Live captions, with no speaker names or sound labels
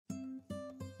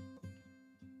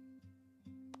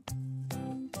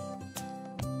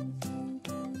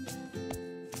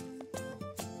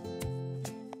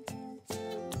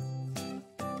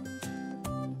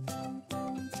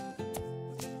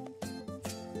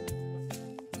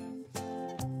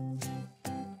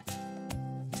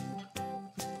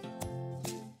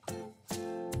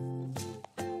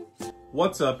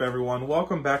What's up everyone,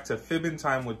 welcome back to Fibbing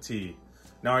Time with T.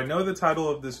 Now I know the title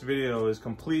of this video is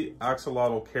Complete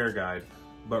Axolotl Care Guide,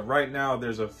 but right now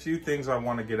there's a few things I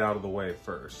want to get out of the way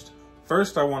first.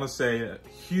 First, I want to say a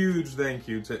huge thank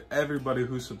you to everybody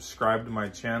who subscribed to my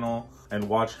channel and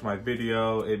watched my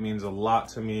video. It means a lot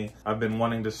to me. I've been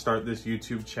wanting to start this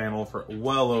YouTube channel for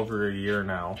well over a year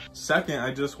now. Second,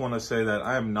 I just want to say that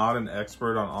I am not an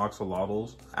expert on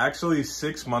axolotls. Actually,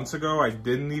 6 months ago, I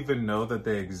didn't even know that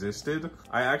they existed.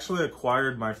 I actually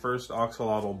acquired my first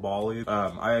axolotl Bali.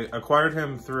 I acquired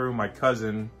him through my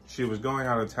cousin. She was going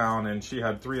out of town and she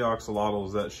had 3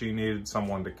 axolotls that she needed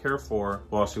someone to care for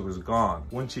while she was gone.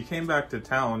 When she came back to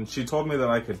town, she told me that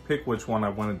I could pick which one I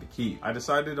wanted to keep. I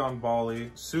decided on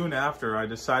Bali. Soon after, I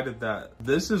decided that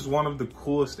this is one of the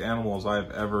coolest animals I've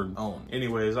ever owned.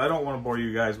 Anyways, I don't want to bore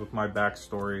you guys with my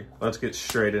backstory. Let's get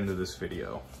straight into this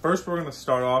video. First, we're going to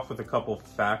start off with a couple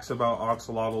facts about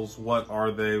axolotls. What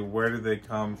are they? Where do they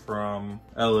come from?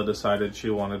 Ella decided she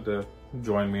wanted to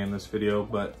join me in this video,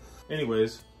 but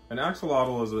anyways, an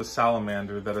axolotl is a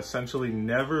salamander that essentially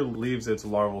never leaves its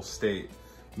larval state,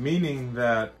 meaning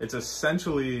that it's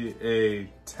essentially a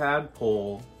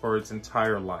tadpole for its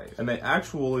entire life. And they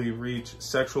actually reach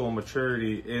sexual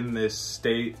maturity in this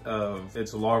state of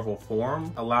its larval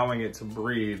form, allowing it to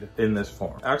breed in this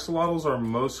form. Axolotls are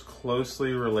most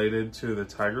closely related to the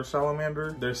tiger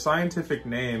salamander. Their scientific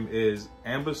name is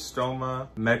Ambystoma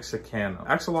mexicana.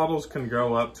 Axolotls can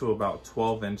grow up to about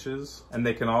 12 inches, and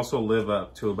they can also live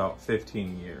up to about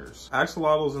 15 years.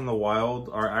 Axolotls in the wild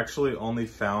are actually only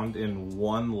found in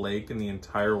one lake in the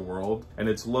entire world, and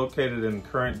it's located in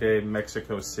current-day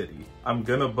Mexico City. I'm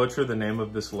gonna butcher the name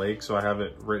of this lake, so I have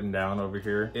it written down over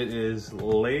here. It is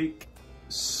Lake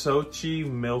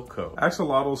Xochimilco.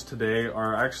 Axolotls today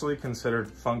are actually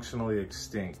considered functionally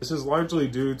extinct. This is largely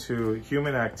due to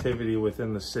human activity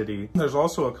within the city. There's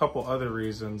also a couple other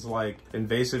reasons, like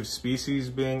invasive species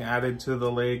being added to the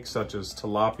lake, such as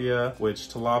tilapia, which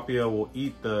tilapia will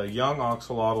eat the young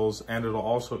axolotls and it'll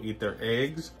also eat their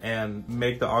eggs and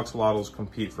make the axolotls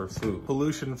compete for food.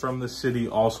 Pollution from the city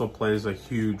also plays a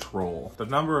huge role. The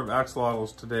number of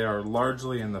axolotls today are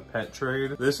largely in the pet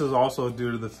trade. This is also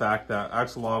due to the fact that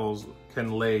axolotls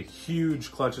can lay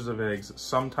huge clutches of eggs,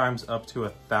 sometimes up to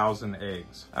 1,000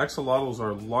 eggs. Axolotls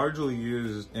are largely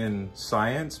used in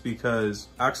science because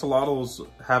axolotls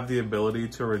have the ability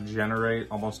to regenerate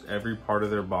almost every part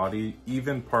of their body,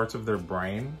 even parts of their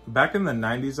brain. Back in the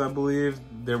 90s, I believe,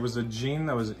 there was a gene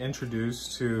that was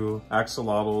introduced to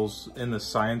axolotls in the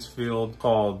science field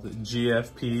called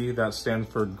GFP, that stands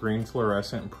for green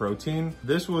fluorescent protein.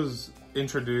 This was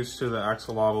introduced to the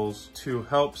axolotls to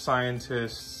help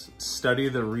scientists study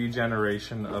the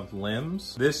regeneration of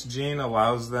limbs. This gene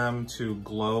allows them to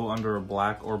glow under a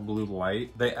black or blue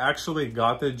light. They actually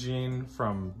got the gene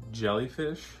from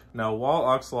jellyfish. Now, while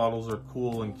axolotls are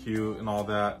cool and cute and all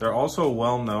that, they're also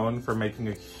well known for making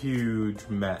a huge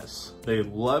mess. They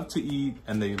love to eat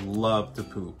and they love to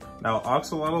poop. Now,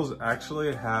 axolotls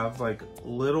actually have like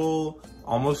little,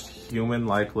 almost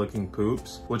human-like looking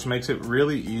poops, which makes it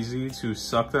really easy to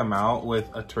suck them out with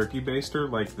a turkey baster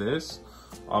like this.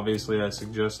 Obviously, I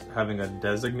suggest having a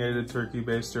designated turkey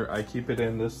baster. I keep it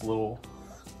in this little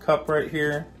cup right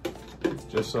here,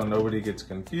 just so nobody gets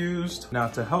confused. Now,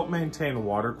 to help maintain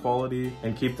water quality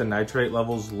and keep the nitrate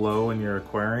levels low in your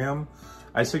aquarium,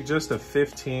 I suggest a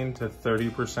 15 to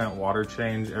 30% water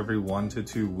change every 1 to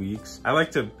 2 weeks. I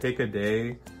like to pick a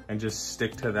day and just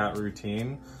stick to that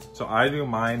routine. So I do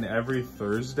mine every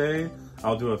Thursday.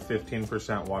 I'll do a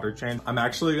 15% water change. I'm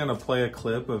actually gonna play a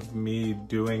clip of me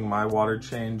doing my water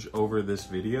change over this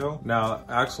video. Now,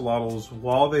 axolotls,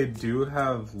 while they do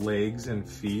have legs and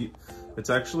feet, it's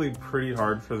actually pretty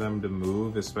hard for them to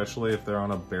move, especially if they're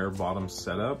on a bare bottom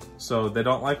setup. So they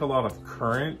don't like a lot of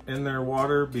current in their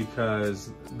water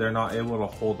because they're not able to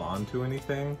hold on to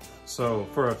anything. So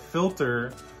for a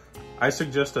filter, I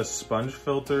suggest a sponge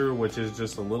filter, which is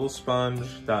just a little sponge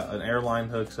that an airline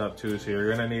hooks up to, so you're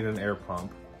gonna need an air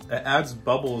pump. It adds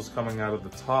bubbles coming out of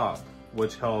the top,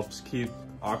 which helps keep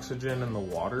oxygen in the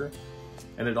water.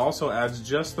 And it also adds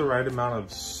just the right amount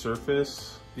of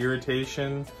surface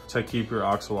irritation to keep your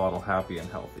axolotl happy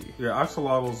and healthy. Your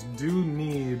axolotls do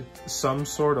need some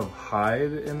sort of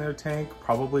hide in their tank,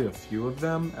 probably a few of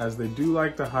them, as they do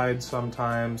like to hide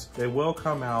sometimes. They will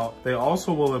come out. They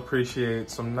also will appreciate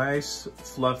some nice,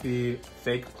 fluffy,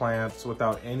 fake plants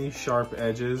without any sharp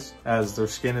edges, as their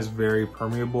skin is very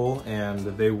permeable and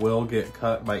they will get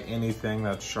cut by anything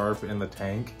that's sharp in the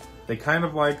tank. They kind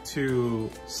of like to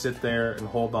sit there and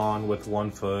hold on with one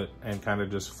foot and kind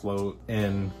of just float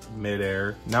in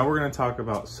midair. Now we're going to talk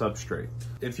about substrate.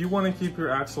 If you want to keep your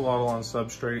axolotl on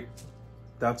substrate,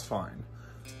 that's fine.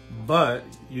 But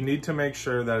you need to make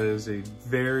sure that it is a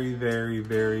very, very,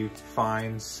 very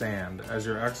fine sand, as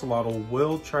your axolotl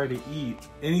will try to eat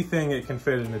anything it can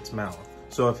fit in its mouth.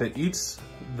 So if it eats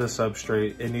the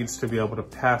substrate, it needs to be able to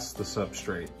pass the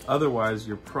substrate. Otherwise,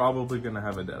 you're probably gonna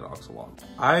have a dead axolotl.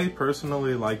 I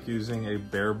personally like using a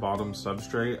bare bottom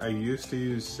substrate. I used to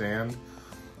use sand.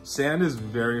 Sand is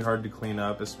very hard to clean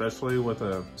up, especially with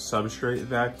a substrate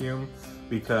vacuum,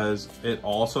 because it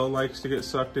also likes to get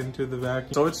sucked into the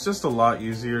vacuum. So it's just a lot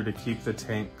easier to keep the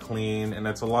tank clean, and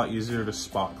it's a lot easier to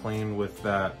spot clean with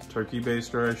that turkey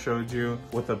baster I showed you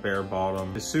with a bare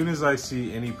bottom. As soon as I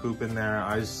see any poop in there,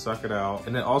 I suck it out,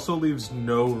 and it also leaves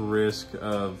no risk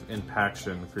of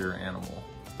impaction for your animal.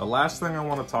 The last thing I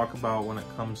want to talk about when it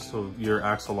comes to your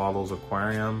axolotl's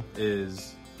aquarium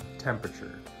is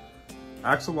temperature.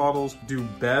 Axolotls do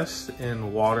best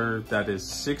in water that is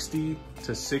 60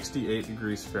 to 68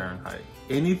 degrees Fahrenheit.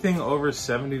 Anything over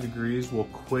 70 degrees will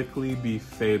quickly be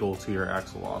fatal to your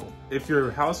axolotl. If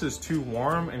your house is too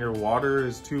warm and your water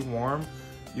is too warm,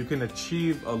 you can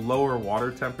achieve a lower water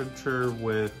temperature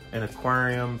with an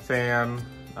aquarium fan.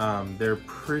 They're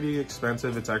pretty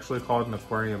expensive. It's actually called an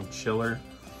aquarium chiller.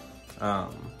 A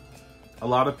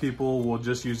lot of people will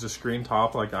just use a screen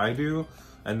top like I do,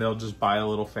 and they'll just buy a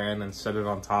little fan and set it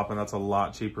on top, and that's a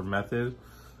lot cheaper method.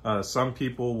 Some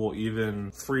people will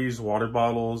even freeze water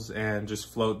bottles and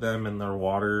just float them in their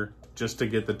water just to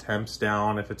get the temps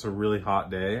down if it's a really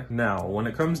hot day. Now, when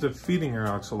it comes to feeding your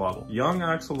axolotl, young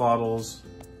axolotls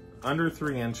under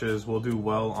 3 inches will do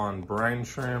well on brine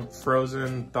shrimp,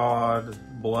 frozen, thawed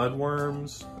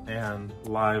bloodworms, and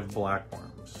live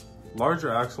blackworms. Larger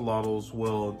axolotls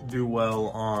will do well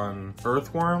on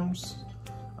earthworms.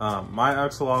 My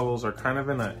axolotls are kind of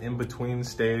in an in-between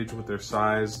stage with their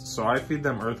size, so I feed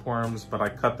them earthworms, but I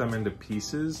cut them into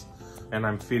pieces, and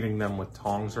I'm feeding them with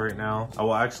tongs right now. I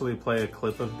will actually play a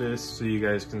clip of this so you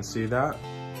guys can see that.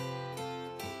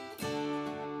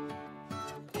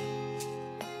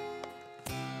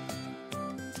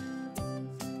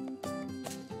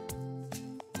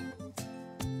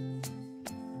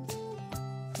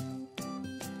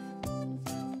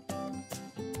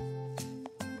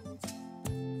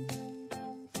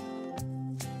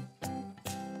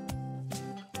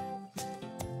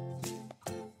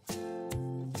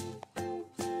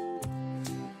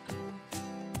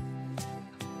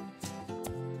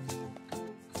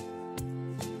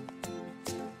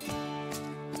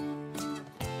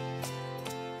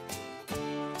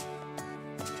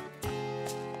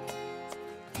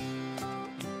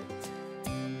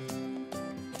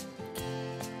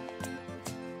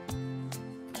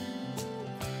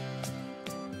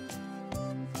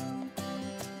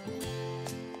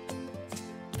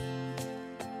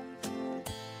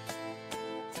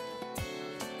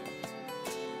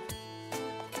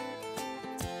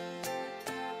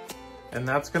 And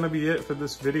that's gonna be it for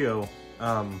this video.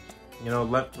 You know,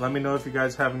 let me know if you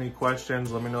guys have any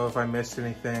questions. Let me know if I missed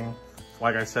anything.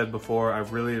 Like I said before, I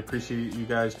really appreciate you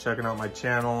guys checking out my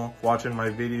channel, watching my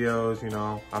videos. You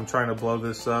know, I'm trying to blow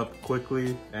this up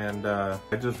quickly, and I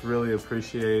just really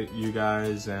appreciate you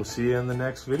guys, and we'll see you in the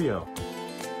next video.